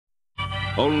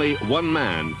Only one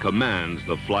man commands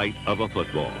the flight of a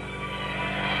football.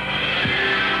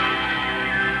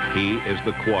 He is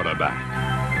the quarterback.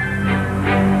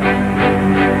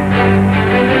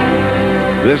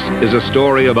 This is a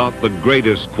story about the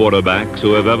greatest quarterbacks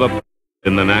who have ever played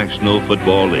in the National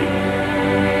Football League.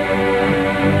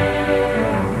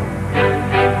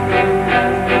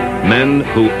 Men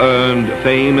who earned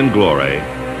fame and glory,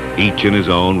 each in his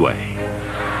own way.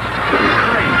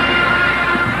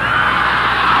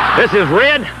 This is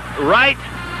red, right,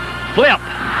 flip.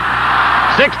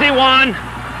 61,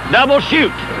 double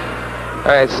shoot. All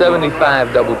right,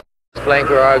 75 double.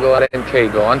 Flanker, Argo, and K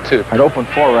go on 2. At open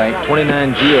 4 right,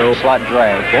 29 Geo, slot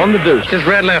drag. On the deuce. Just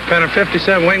red left, pattern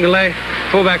 57, wing delay,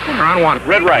 fullback corner on 1.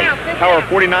 Red right, power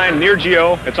 49 near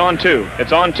Geo, it's on 2.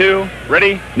 It's on 2,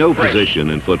 ready? No break.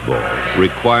 position in football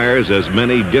requires as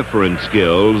many different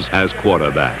skills as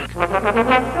quarterback.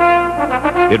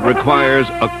 It requires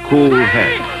a cool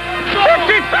head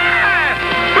 55!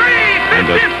 3, and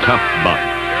a tough butt.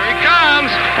 Here he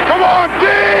comes! Come on,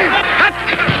 Dave!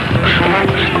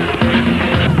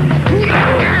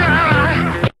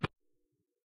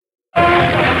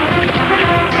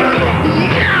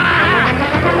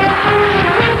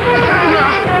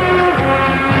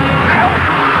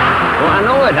 Well, I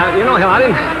know it. You know, hell,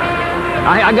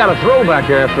 I got a throw back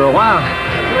there after a while.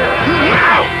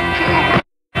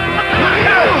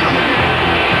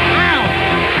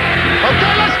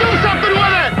 Okay, let's do something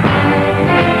with it!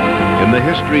 In the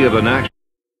history of the National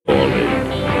Football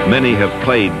League, many have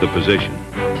played the position,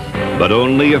 but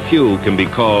only a few can be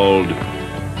called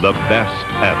the best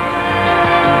ever.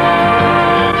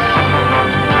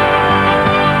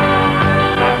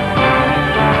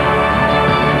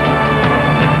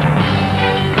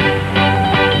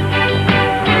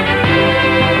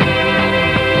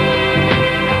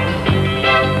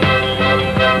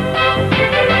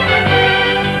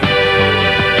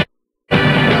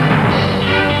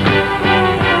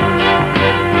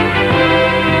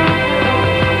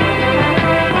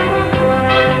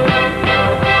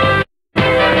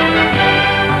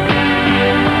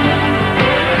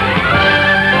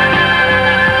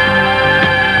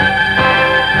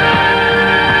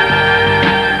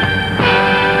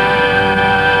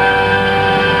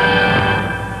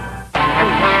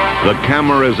 The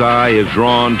camera's eye is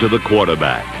drawn to the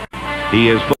quarterback. He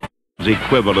is football's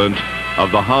equivalent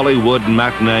of the Hollywood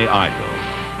matinee idol,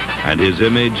 and his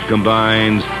image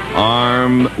combines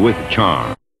arm with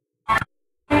charm.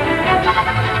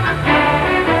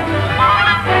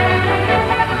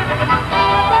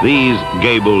 These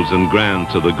Gables and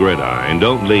Grants of the gridiron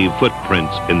don't leave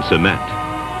footprints in cement,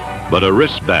 but a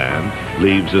wristband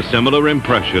leaves a similar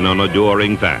impression on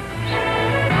adoring fans.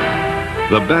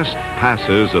 The best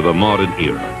passers of the modern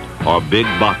era are big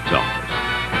box office,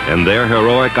 and their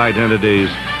heroic identities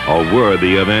are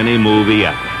worthy of any movie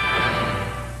epic.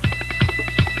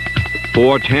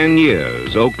 For 10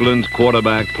 years, Oakland's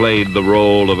quarterback played the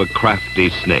role of a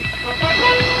crafty snake.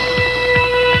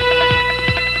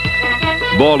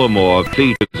 Baltimore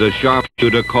features a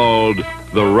sharpshooter called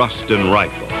the Rustin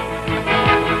Rifle.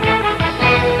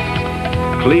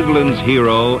 Cleveland's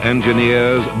hero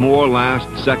engineers more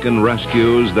last-second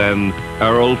rescues than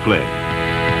Errol Flynn.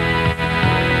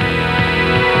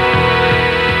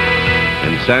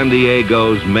 And San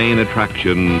Diego's main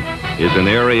attraction is an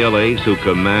aerial ace who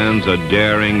commands a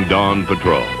daring dawn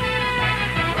patrol.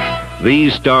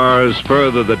 These stars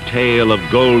further the tale of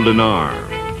golden arms,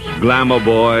 glamour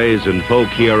boys, and folk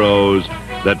heroes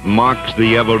that marks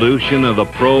the evolution of the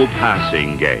pro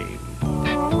passing game.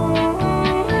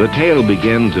 The tale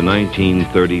begins in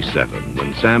 1937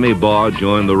 when Sammy Baugh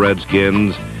joined the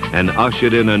Redskins and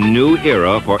ushered in a new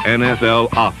era for NFL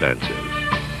offenses.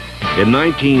 In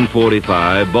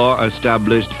 1945, Baugh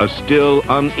established a still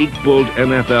unequaled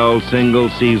NFL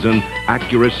single-season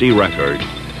accuracy record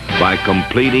by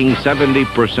completing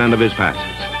 70% of his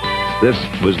passes. This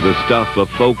was the stuff of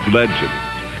folk legend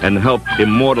and helped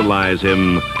immortalize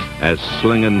him as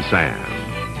Slingin' Sam.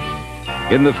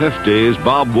 In the 50s,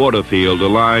 Bob Waterfield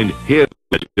aligned his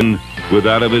vision with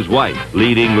that of his wife,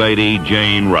 leading lady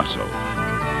Jane Russell.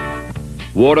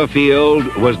 Waterfield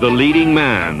was the leading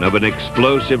man of an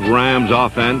explosive Rams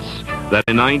offense that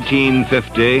in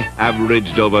 1950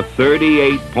 averaged over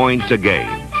 38 points a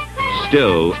game,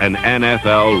 still an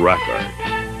NFL record.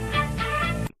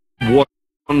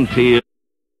 Waterfield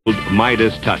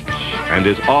Midas touch and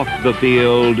his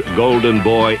off-the-field golden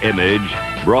boy image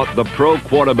brought the pro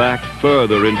quarterback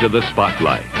further into the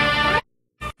spotlight.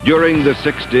 During the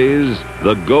 60s,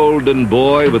 the golden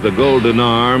boy with the golden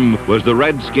arm was the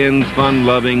Redskins'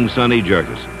 fun-loving Sonny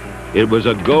Jurgenson. It was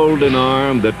a golden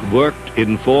arm that worked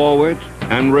in forward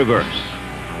and reverse.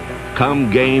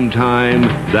 Come game time,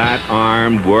 that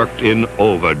arm worked in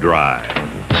overdrive.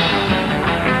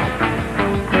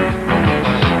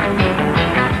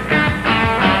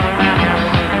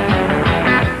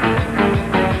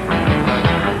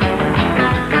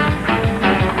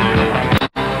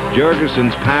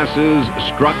 Jurgenson's passes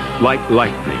struck like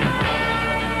lightning,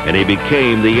 and he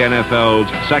became the NFL's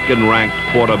second-ranked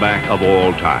quarterback of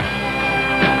all time.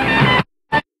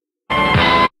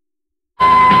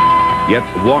 Yet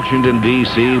Washington,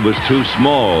 D.C. was too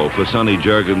small for Sonny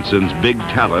Jurgenson's big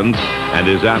talents and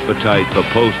his appetite for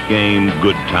post-game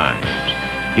good times.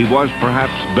 He was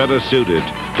perhaps better suited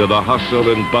to the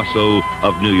hustle and bustle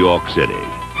of New York City.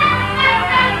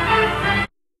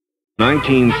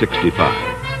 1965.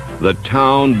 The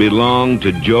town belonged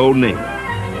to Joe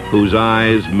Namath, whose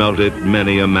eyes melted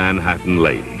many a Manhattan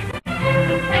lady.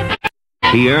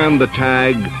 He earned the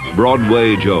tag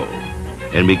Broadway Joe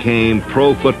and became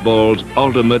pro football's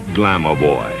ultimate glamour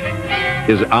boy.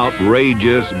 His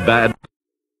outrageous bad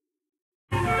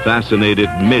fascinated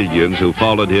millions who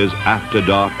followed his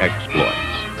after-dark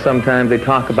exploits. Sometimes they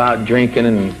talk about drinking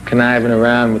and conniving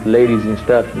around with ladies and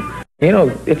stuff. You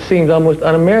know, it seems almost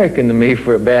un-American to me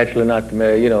for a bachelor not to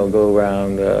marry, go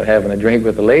around having a drink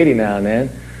with a lady now and then.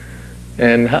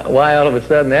 And why all of a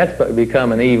sudden that's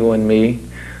become an evil in me,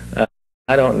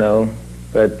 I don't know.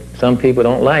 But some people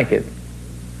don't like it.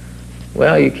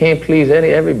 Well, you can't please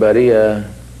everybody. I'm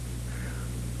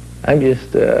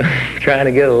just trying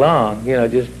to get along,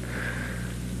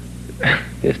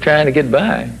 just trying to get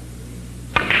by.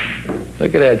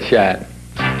 Look at that shot.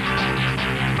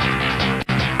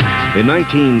 In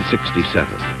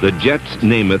 1967, the Jets'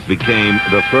 Namath became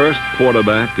the first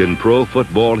quarterback in pro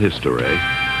football history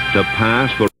to pass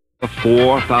for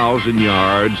 4,000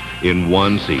 yards in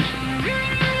one season.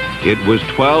 It was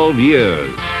 12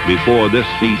 years before this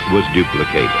feat was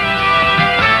duplicated.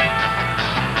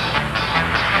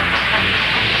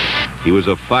 He was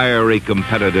a fiery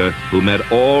competitor who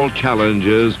met all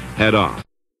challenges head-on.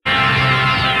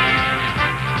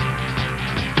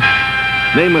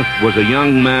 Namath was a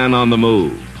young man on the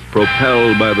move,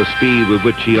 propelled by the speed with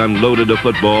which he unloaded a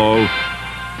football,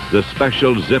 the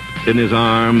special zip in his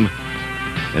arm,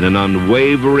 and an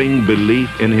unwavering belief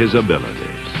in his abilities.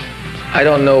 I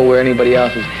don't know where anybody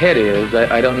else's head is.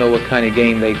 I don't know what kind of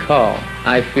game they call.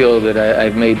 I feel that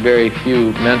I've made very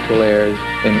few mental errors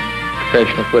in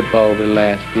professional football over the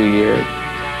last few years.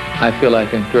 I feel I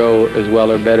can throw as well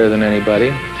or better than anybody.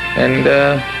 And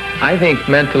I think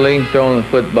mentally, throwing the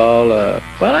football,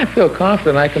 well, I feel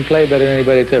confident I can play better than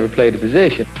anybody that's ever played the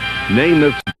position.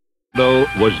 Namath, though,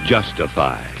 was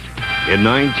justified. In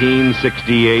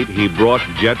 1968, he brought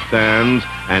Jet fans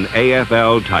an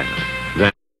AFL title,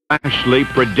 then rashly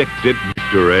predicted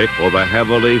victory over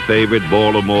heavily favored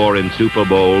Baltimore in Super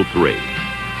Bowl III.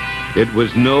 It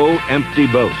was no empty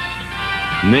boast.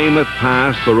 Namath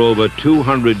passed for over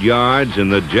 200 yards in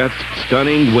the Jets'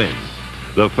 stunning win,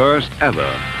 the first ever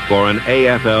for an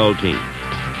AFL team.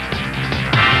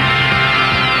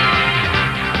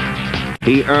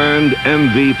 He earned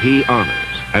MVP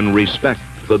honors and respect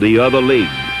for the other leagues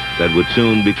that would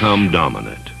soon become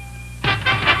dominant.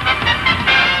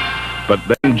 But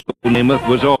then Joe Namath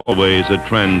was always a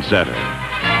trendsetter,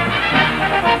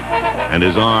 and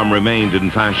his arm remained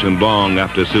in fashion long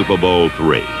after Super Bowl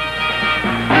III.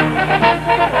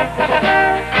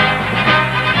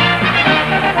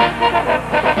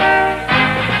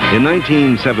 In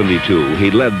 1972,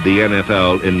 he led the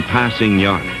NFL in passing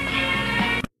yardage.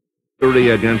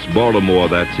 Against Baltimore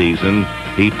that season,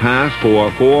 he passed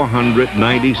for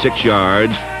 496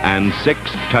 yards and 6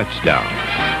 touchdowns.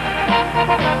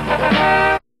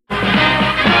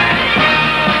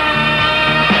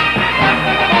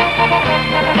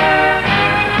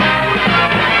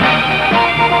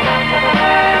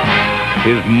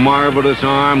 His marvelous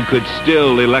arm could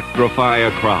still electrify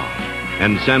a crowd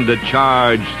and send a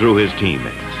charge through his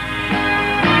teammates.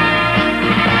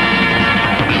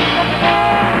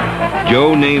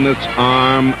 Joe Namath's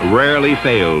arm rarely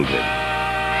failed him,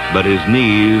 but his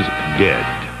knees did.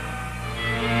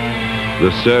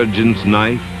 The surgeon's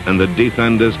knife and the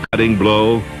defender's cutting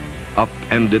blow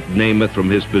upended Namath from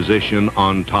his position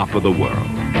on top of the world.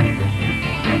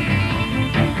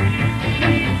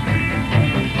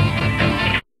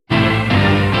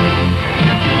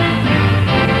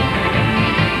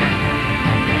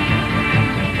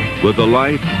 With the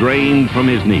life drained from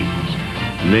his knees,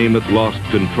 Namath lost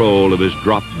control of his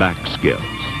drop-back skills.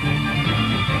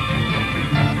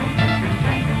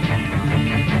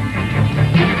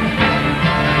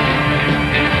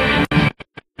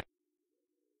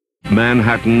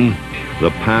 Manhattan, The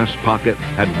pass pocket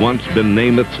had once been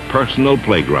Namath's personal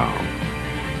playground.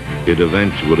 It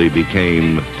eventually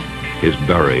became his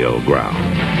burial ground.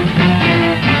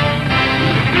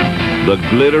 The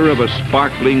glitter of a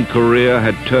sparkling career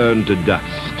had turned to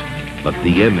dust, but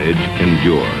the image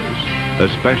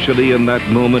endures, especially in that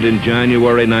moment in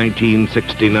January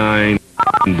 1969.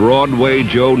 Broadway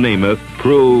Joe Namath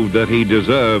proved that he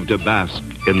deserved to bask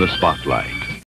in the spotlight.